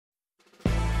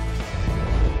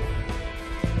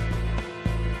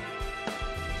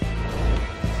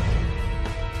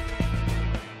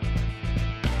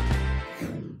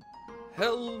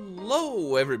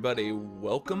Hello everybody,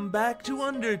 welcome back to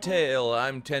Undertale.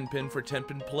 I'm Tenpin for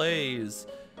Tenpin Plays.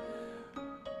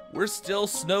 We're still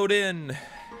snowed in.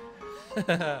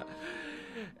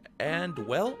 And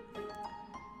well,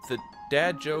 the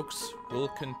dad jokes will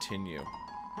continue.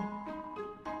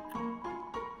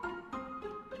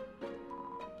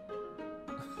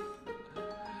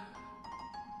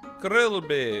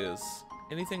 Grillbees.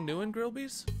 Anything new in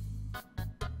Grillbees?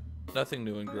 Nothing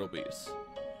new in Grillbees.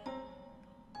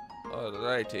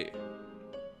 Alrighty.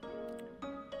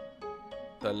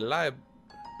 The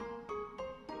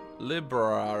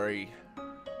library.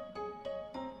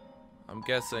 I'm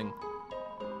guessing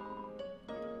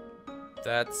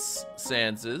that's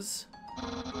Sans's.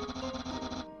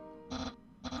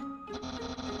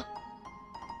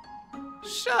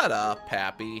 Shut up,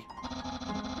 Papy.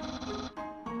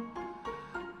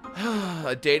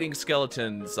 Dating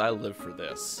skeletons. I live for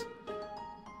this.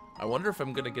 I wonder if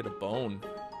I'm gonna get a bone.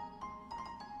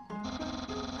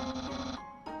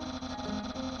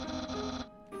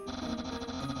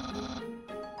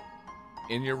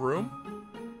 In your room?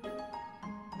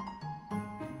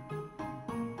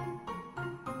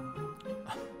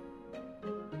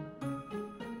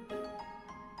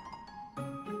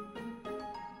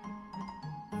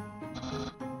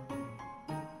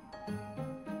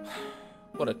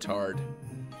 What a tard.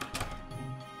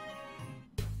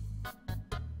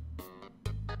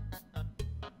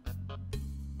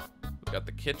 We got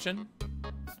the kitchen.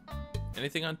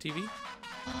 Anything on TV?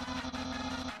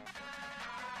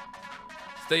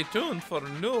 Stay tuned for a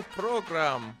new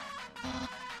program.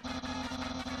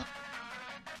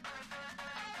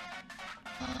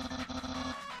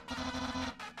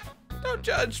 Don't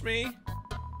judge me.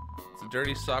 It's a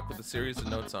dirty sock with a series of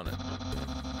notes on it.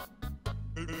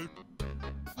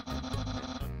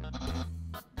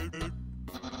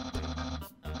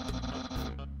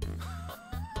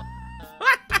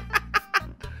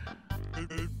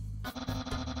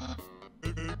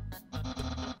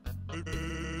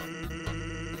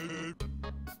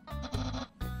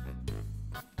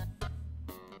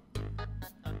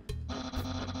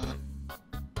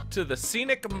 To the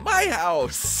scenic My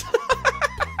House.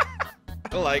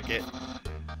 I like it.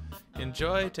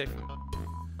 Enjoy taking.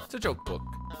 It's a joke book.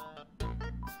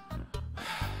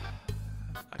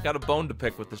 I got a bone to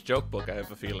pick with this joke book, I have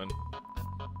a feeling.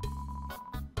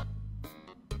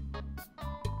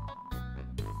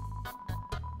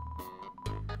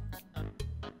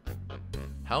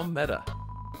 How meta.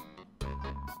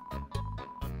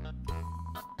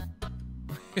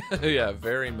 Yeah,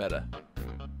 very meta.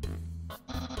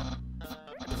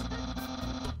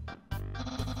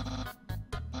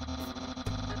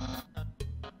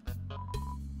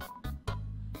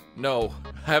 No,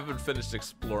 I haven't finished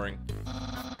exploring.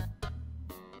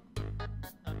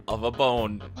 Of a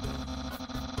bone.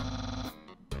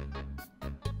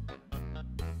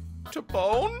 To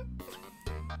bone?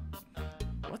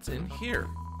 What's in here?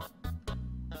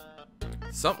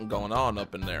 Something going on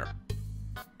up in there.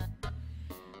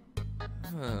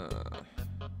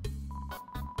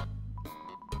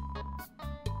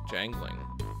 Jangling.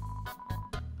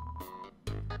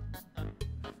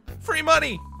 Free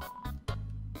money!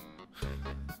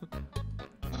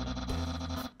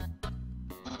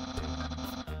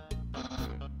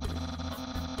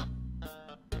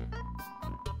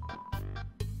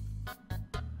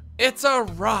 It's a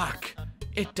rock.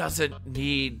 It doesn't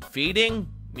need feeding.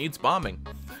 Needs bombing.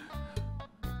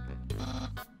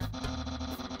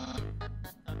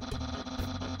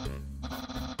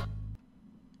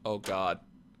 Oh God.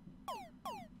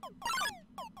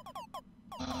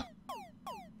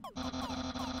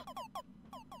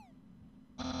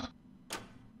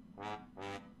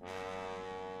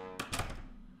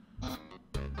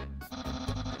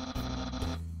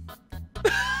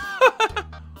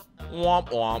 Womp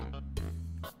womp.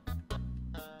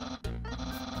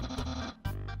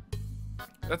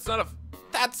 That's not a...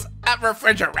 That's a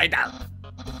refrigerator!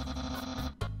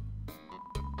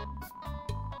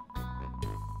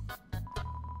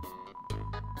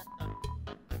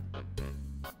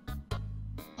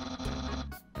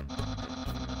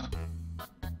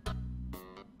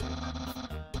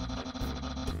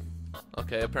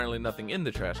 Okay, apparently nothing in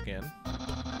the trash can.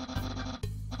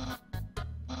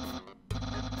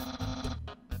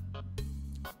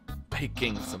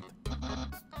 Baking something.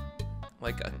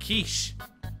 Like a quiche.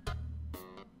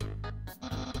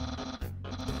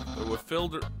 But we're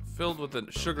filled with a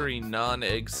sugary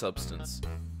non-egg substance.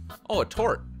 Oh, a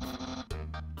tort.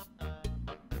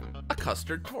 A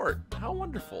custard tort. How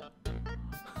wonderful.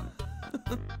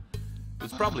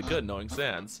 It's probably good knowing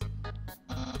Sans.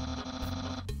 I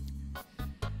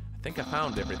think I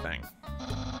found everything.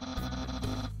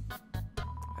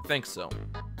 think so.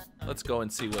 Let's go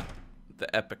and see what the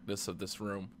epicness of this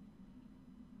room.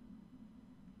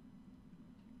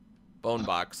 Bone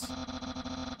box.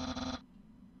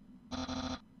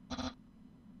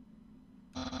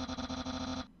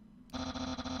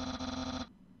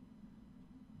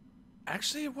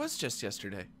 Actually, it was just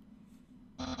yesterday.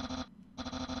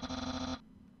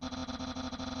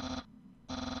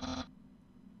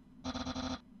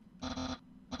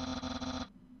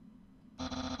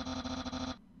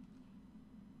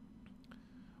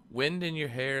 Wind in your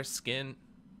hair, skin,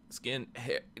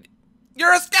 hair.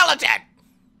 You're a skeleton!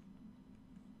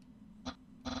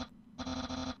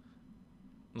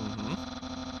 Mm-hmm.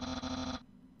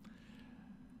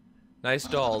 Nice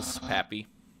dolls, Papy.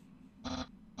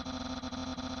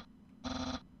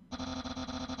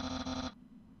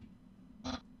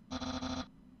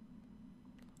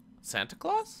 Santa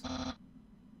Claus?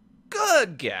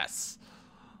 Good guess.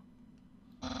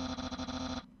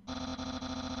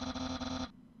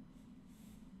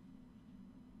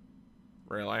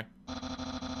 Really?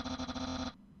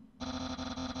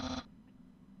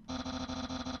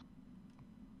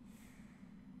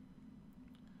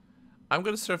 I'm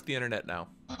gonna surf the internet now.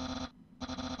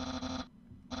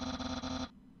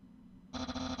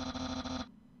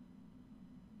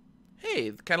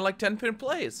 Hey, kind of like Tenpin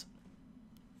plays.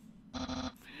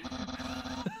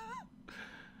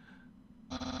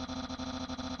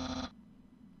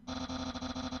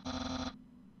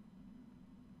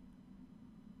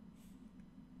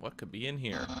 What could be in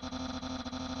here?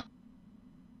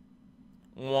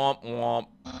 Womp womp.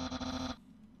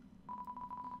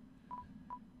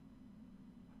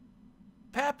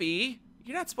 Papy,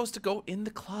 you're not supposed to go in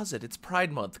the closet. It's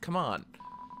Pride Month. Come on.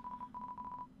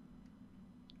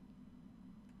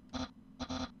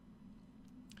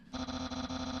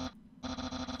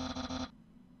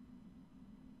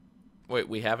 Wait,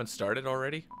 we haven't started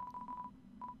already?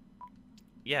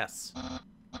 Yes.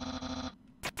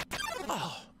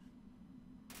 Oh.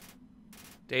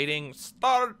 Dating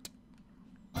start.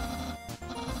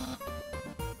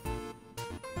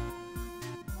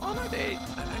 On a date.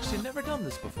 I've actually never done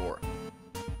this before.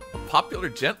 A popular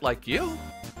gent like you?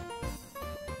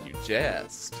 You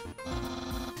jest.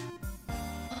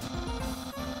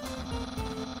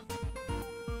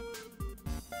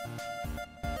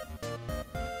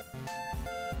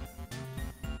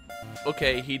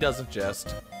 Okay, he doesn't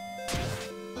jest.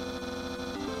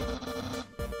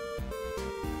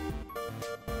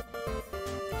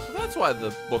 So that's why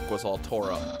the book was all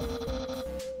tore up.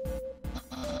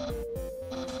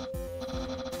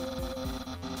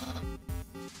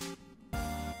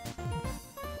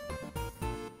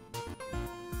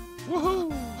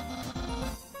 Woohoo!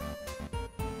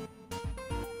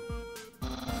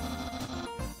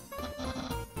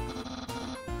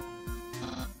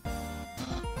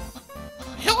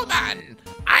 Human!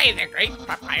 I, the great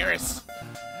Papyrus,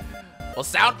 will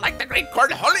sound like the great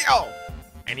Cornholio,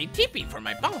 and he teepee for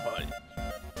my bunghole.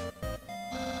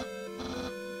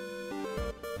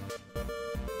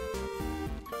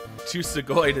 Too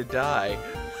Sugoi to die.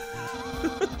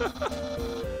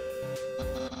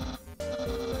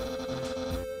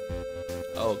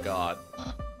 Oh god.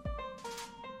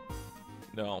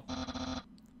 No.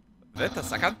 Wait a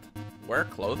second. Wear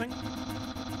clothing?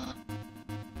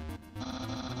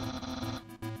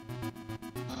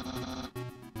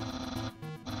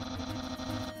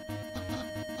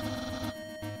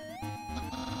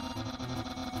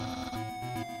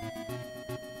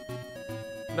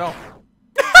 No.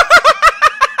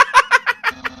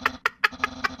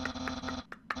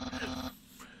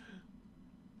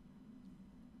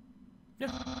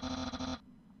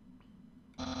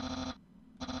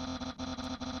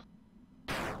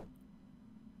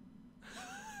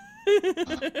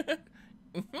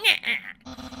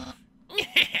 Yeah.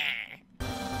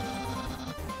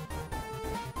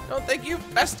 Don't think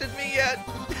you've bested me yet.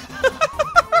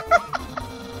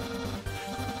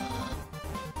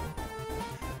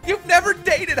 You've never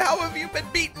dated. How have you been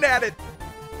beaten at it?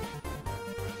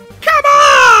 Come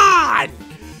on!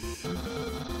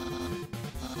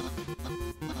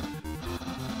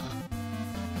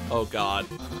 Oh god.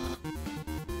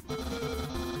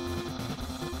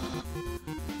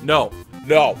 No,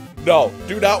 no, no,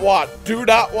 do not want,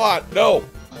 no.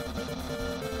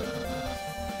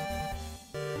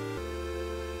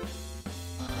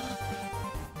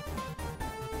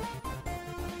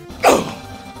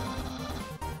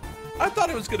 I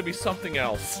thought it was gonna be something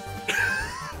else.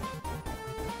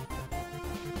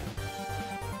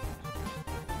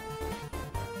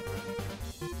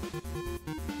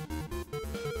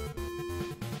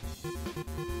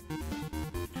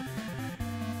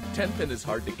 Tenpin is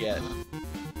hard to get.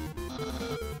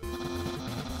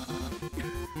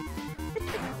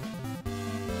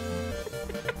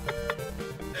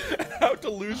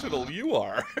 delusional you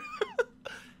are.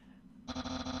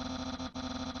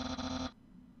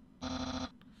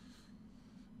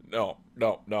 No,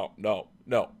 no, no, no,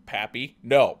 no. Papy,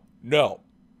 no, no,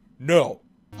 no.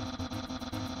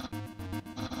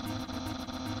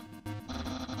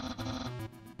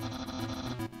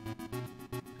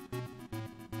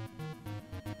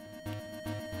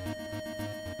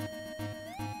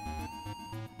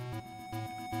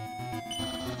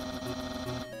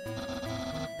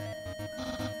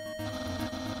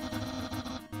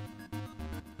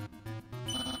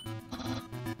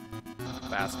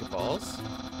 Basketballs.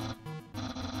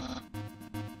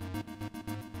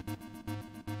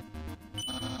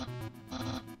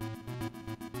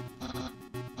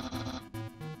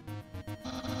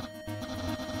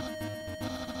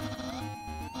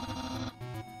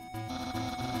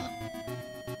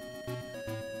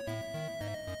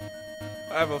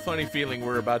 I have a funny feeling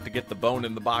we're about to get the bone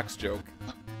in the box joke.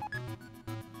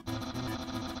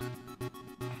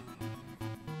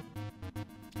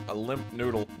 A limp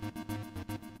noodle.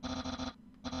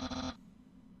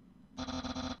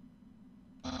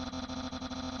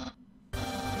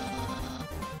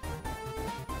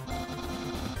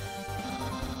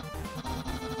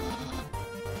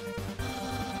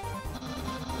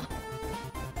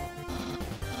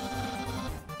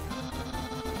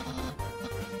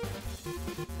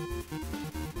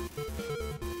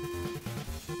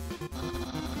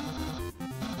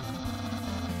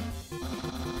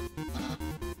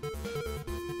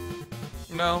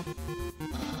 No.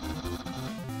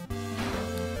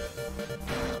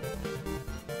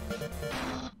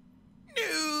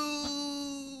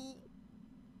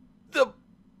 No.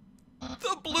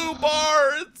 The blue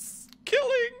bar, it's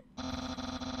killing.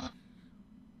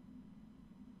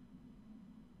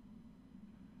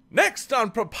 Next on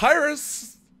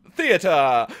Papyrus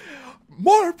Theater,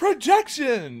 more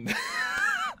projection.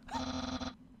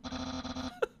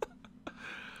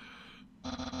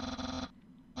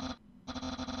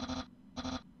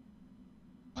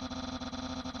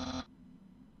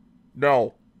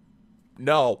 No.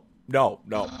 No. No.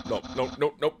 No. No. No.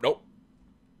 No. No. No.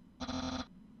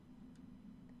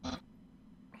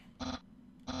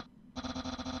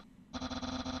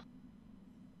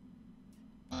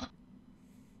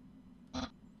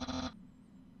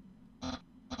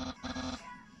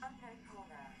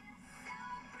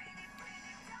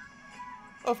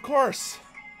 Of course.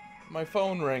 My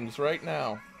phone rings right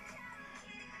now.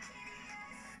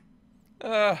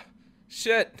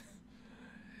 Shit.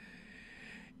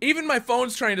 Even my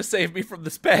phone's trying to save me from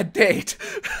this bad date.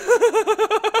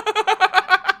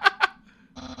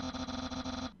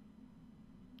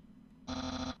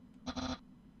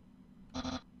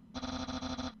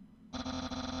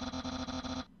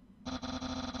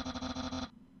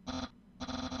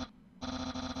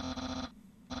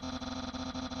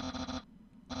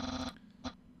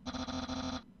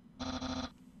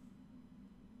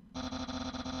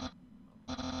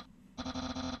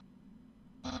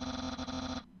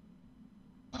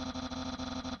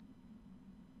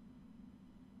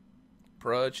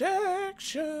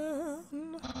 Projection.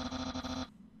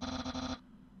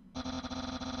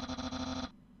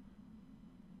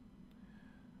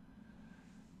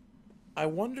 I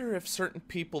wonder if certain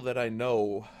people that I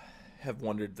know have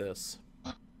wondered this.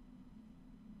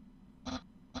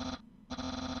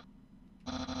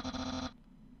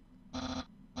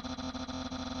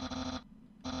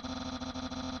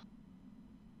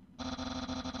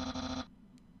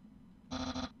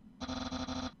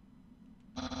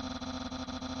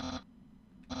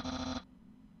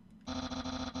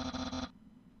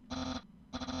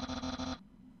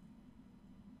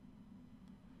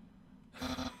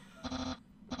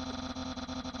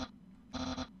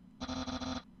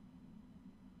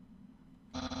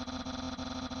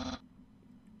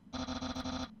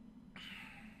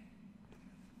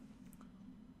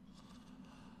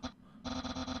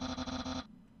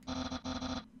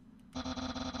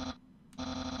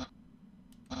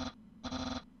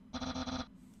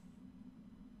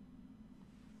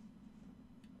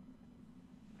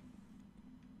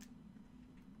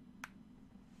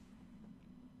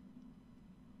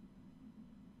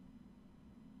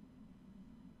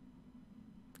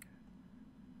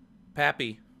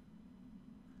 Papy,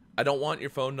 I don't want your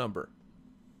phone number.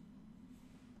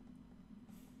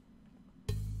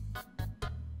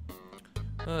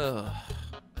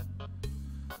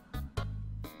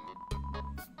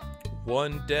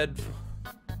 One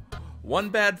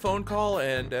bad phone call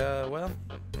and, well.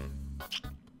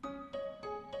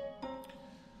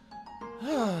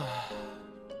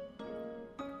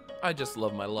 I just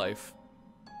love my life.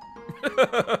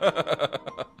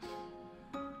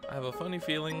 I have a funny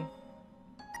feeling.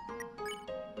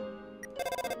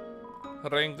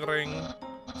 Ring, ring.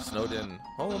 Snowed in.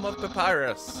 Home of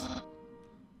Papyrus.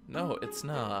 No, it's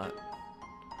not.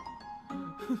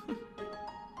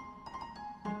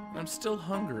 I'm still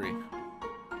hungry.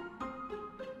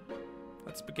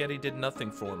 That spaghetti did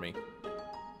nothing for me.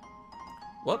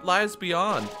 What lies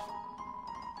beyond?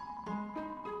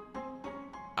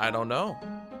 I don't know.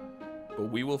 But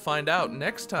we will find out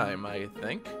next time, I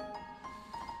think.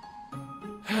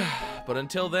 But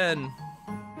until then,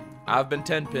 I've been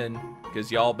Tenpin,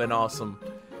 because y'all been awesome.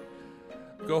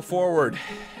 Go forward.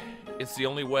 It's the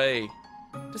only way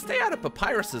to stay out of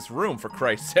Papyrus's room, for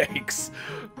Christ's sakes.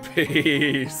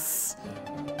 Peace.